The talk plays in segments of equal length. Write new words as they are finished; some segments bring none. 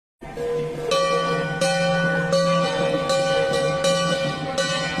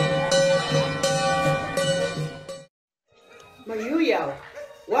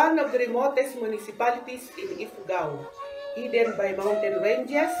remotest municipalities in Ifugao, hidden by mountain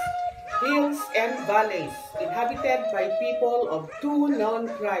ranges, hills, and valleys, inhabited by people of two known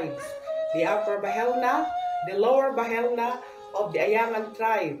tribes, the Upper Bahelna, the Lower Bahelna of the Ayangan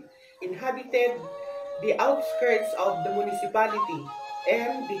tribe, inhabited the outskirts of the municipality,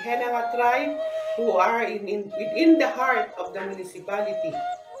 and the Henanga tribe, who are within the heart of the municipality.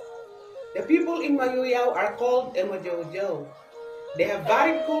 The people in Mayoyao are called Mayoyao. They have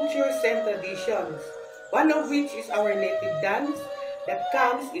varied cultures and traditions, one of which is our native dance that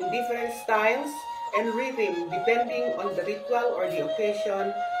comes in different styles and rhythm depending on the ritual or the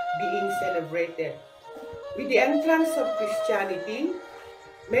occasion being celebrated. With the entrance of Christianity,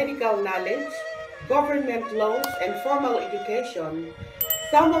 medical knowledge, government laws, and formal education,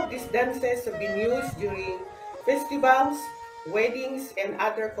 some of these dances have been used during festivals, weddings, and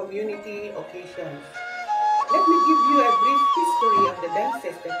other community occasions. Let me give you a brief history of the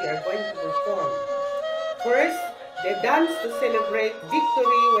dances that we are going to perform. First, they dance to celebrate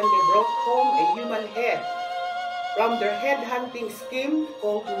victory when they brought home a human head from their head hunting scheme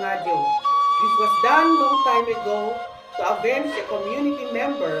called Ngajo. This was done long time ago to avenge a community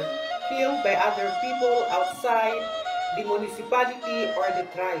member killed by other people outside the municipality or the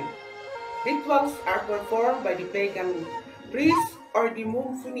tribe. Rituals are performed by the pagan priest or the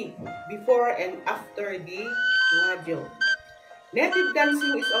mumfuni before and after the Ngajo. Native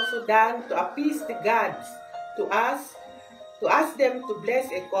dancing is also done to appease the gods, to ask them to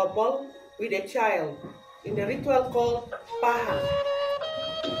bless a couple with a child in the ritual called Paha.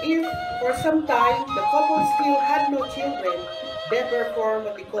 If for some time the couple still had no children, they perform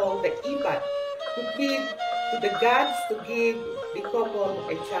what they call the Ipat to plead to the gods to give the couple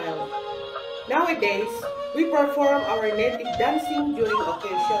a child. Nowadays, we perform our native dancing during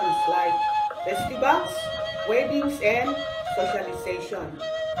occasions like festivals, weddings, and socialization.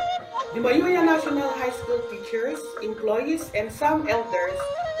 The Mayoyao National High School teachers, employees, and some elders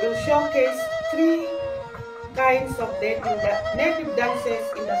will showcase three kinds of native dances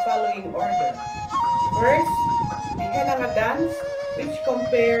in the following order. First, the Henanga dance, which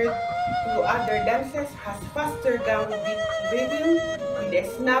compared to other dances has faster downbeat rhythm with a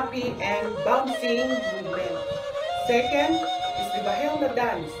snappy and bouncing movement. Second is the Bahelna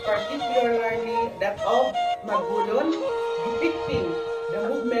Dance, particularly that of Magulon, depicting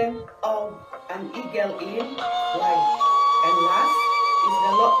the movement of an eagle in flight. And last is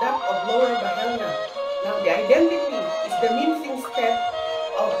that of Lower Bahelna. Now the identity is the mincing step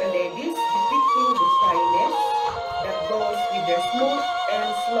of the ladies, depicting the shyness that goes with their smooth and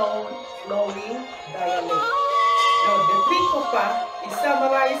slow flowing dialect. Now the trikopa is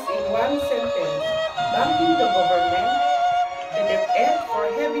summarized in one sentence, thanking the government, the DepEd, for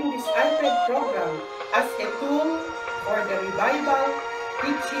having this iPad program as a tool for the revival,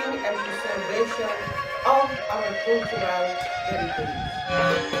 teaching, and preservation of our cultural heritage.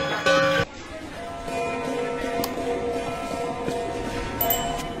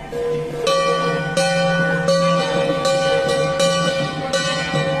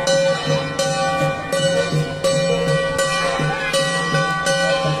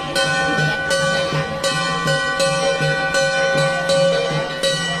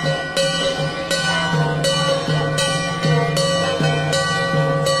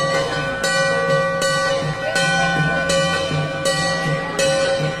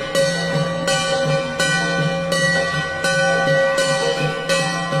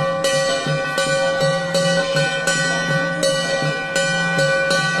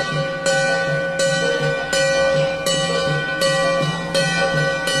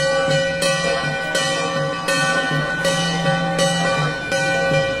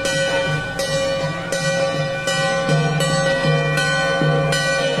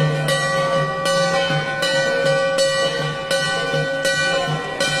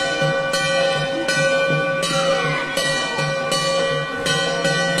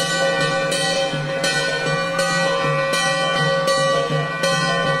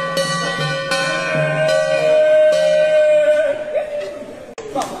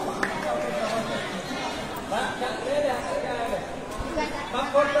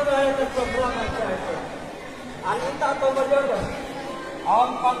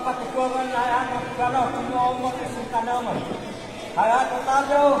 Ang pagkatuturan ay anak gano'n, sinong makisukan naman. Kaya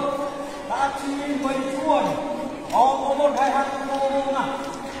tatayo, taat sinin mo Lachuwan. Ang umon ay hatong mga.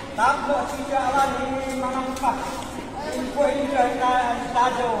 Tapos siya alam ni mga mukha. Info ini ay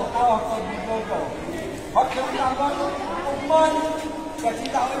tayo, tawag ko dito. Hot yung tawag, umon, kasi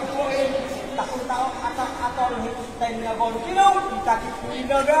tao info ini, takong tao atak-atol, hitay niya gol. Sinong? Itakit ko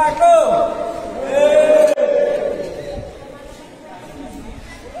ako.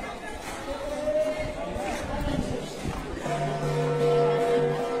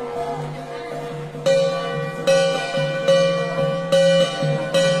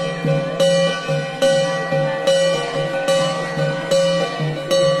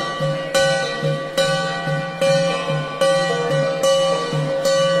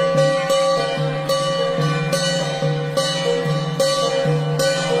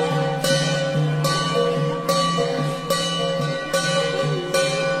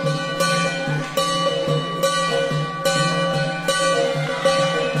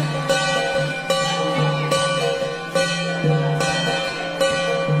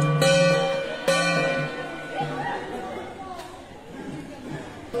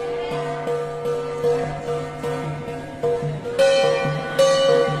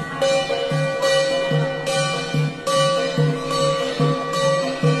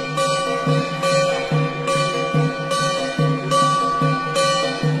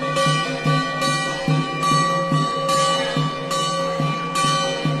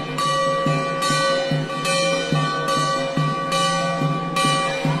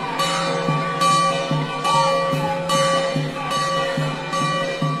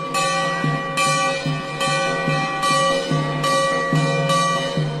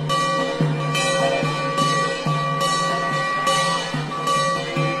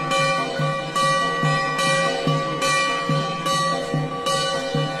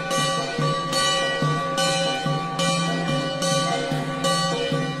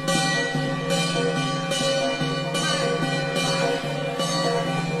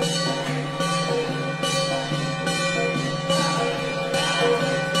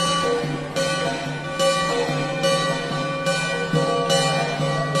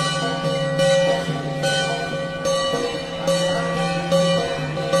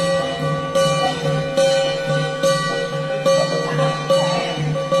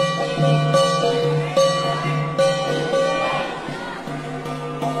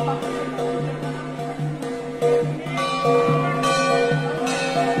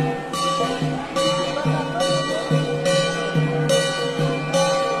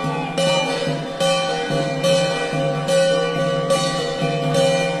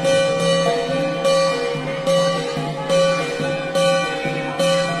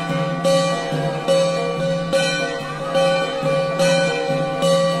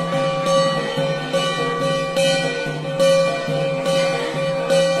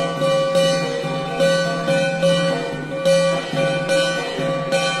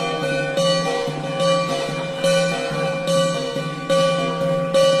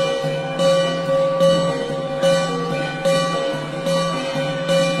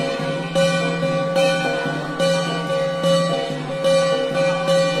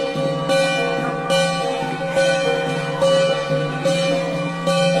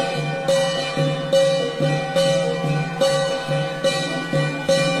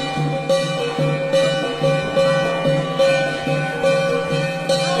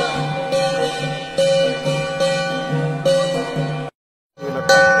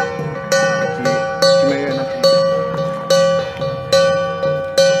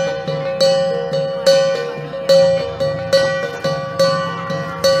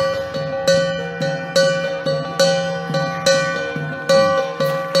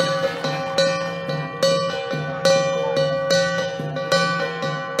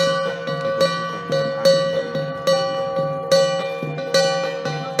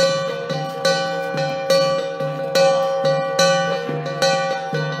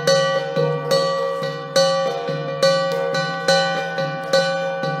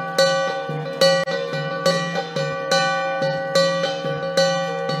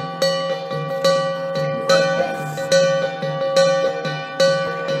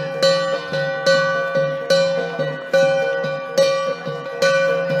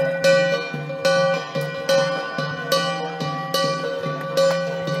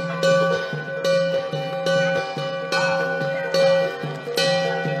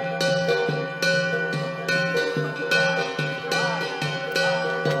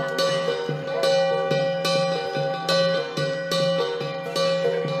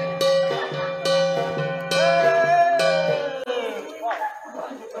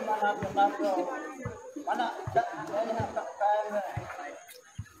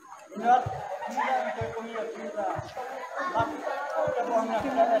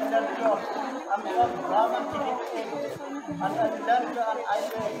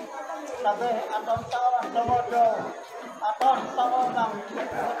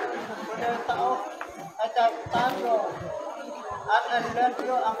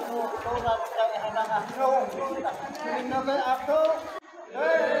 Henanga.